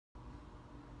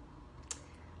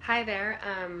Hi there.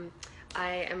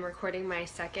 I am recording my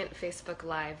second Facebook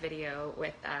Live video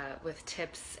with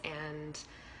tips and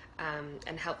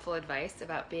helpful advice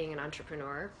about being an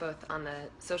entrepreneur, both on the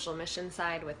social mission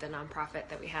side with the nonprofit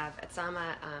that we have at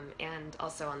Sama, and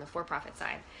also on the for-profit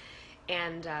side.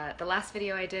 And the last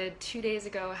video I did 2 days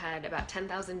ago had about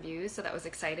 10,000 views, so that was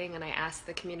exciting. And I asked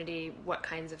the community what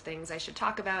kinds of things I should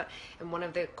talk about. And one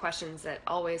of the questions that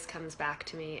always comes back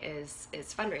to me is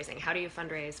fundraising. How do you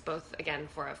fundraise, both, again,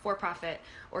 for a for-profit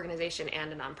organization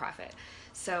and a nonprofit?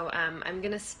 So I'm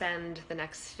going to spend the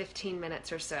next 15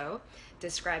 minutes or so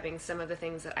describing some of the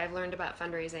things that I've learned about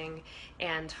fundraising,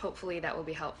 and hopefully that will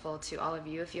be helpful to all of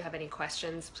you. If you have any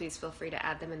questions, please feel free to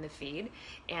add them in the feed,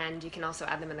 and you can also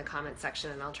add them in the comment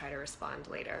section and I'll try to respond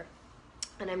later.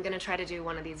 And I'm going to try to do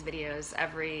one of these videos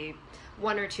every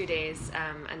 1 or 2 days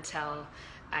until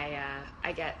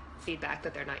I get feedback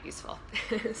that they're not useful.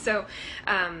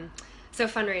 So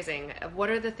fundraising, what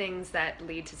are the things that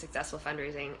lead to successful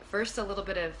fundraising? First, a little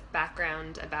bit of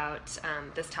background about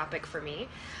this topic for me.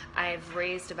 I've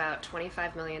raised about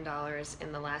 $25 million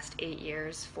in the last 8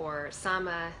 years for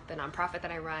Sama, the nonprofit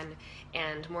that I run,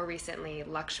 and more recently,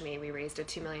 Lakshmi. We raised a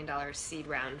 $2 million seed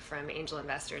round from angel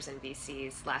investors and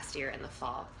VCs last year in the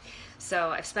fall. So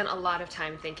I've spent a lot of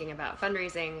time thinking about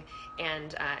fundraising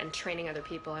and training other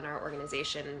people in our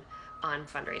organization on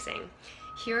fundraising.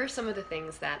 Here are some of the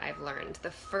things that I've learned.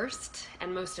 The first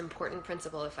and most important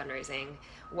principle of fundraising,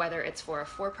 whether it's for a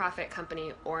for-profit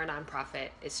company or a nonprofit,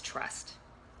 is trust.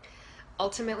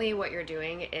 Ultimately, what you're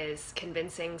doing is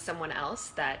convincing someone else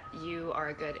that you are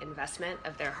a good investment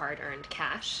of their hard-earned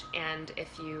cash. And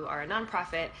if you are a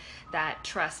nonprofit, that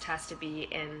trust has to be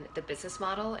in the business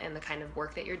model and the kind of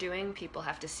work that you're doing. People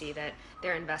have to see that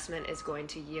their investment is going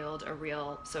to yield a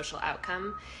real social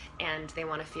outcome, and they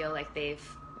want to feel like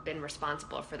they've been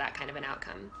responsible for that kind of an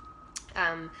outcome.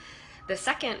 The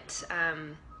second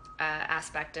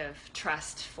aspect of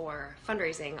trust for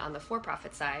fundraising on the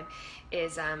for-profit side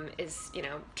is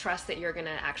trust that you're going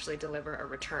to actually deliver a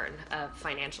return, a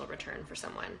financial return for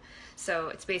someone. So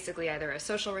it's basically either a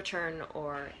social return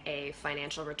or a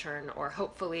financial return, or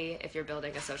hopefully, if you're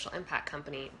building a social impact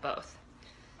company, both.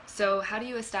 So how do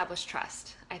you establish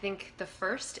trust? I think the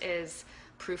first is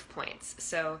proof points.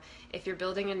 So if you're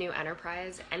building a new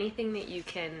enterprise, anything that you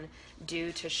can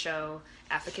do to show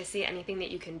efficacy, anything that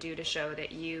you can do to show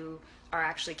that you are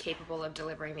actually capable of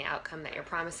delivering the outcome that you're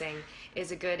promising,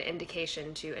 is a good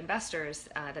indication to investors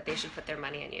that they should put their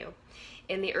money in you.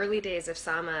 In the early days of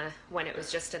Sama, when it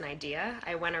was just an idea,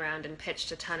 I went around and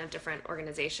pitched a ton of different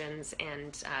organizations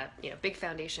and big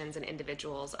foundations and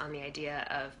individuals on the idea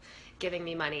of giving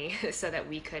me money so that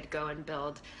we could go and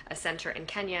build a center in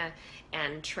Kenya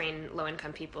and train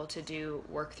low-income people to do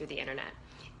work through the internet.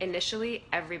 Initially,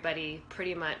 everybody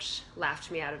pretty much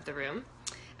laughed me out of the room.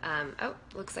 Oh,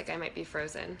 looks like I might be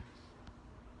frozen.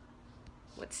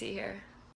 Let's see here.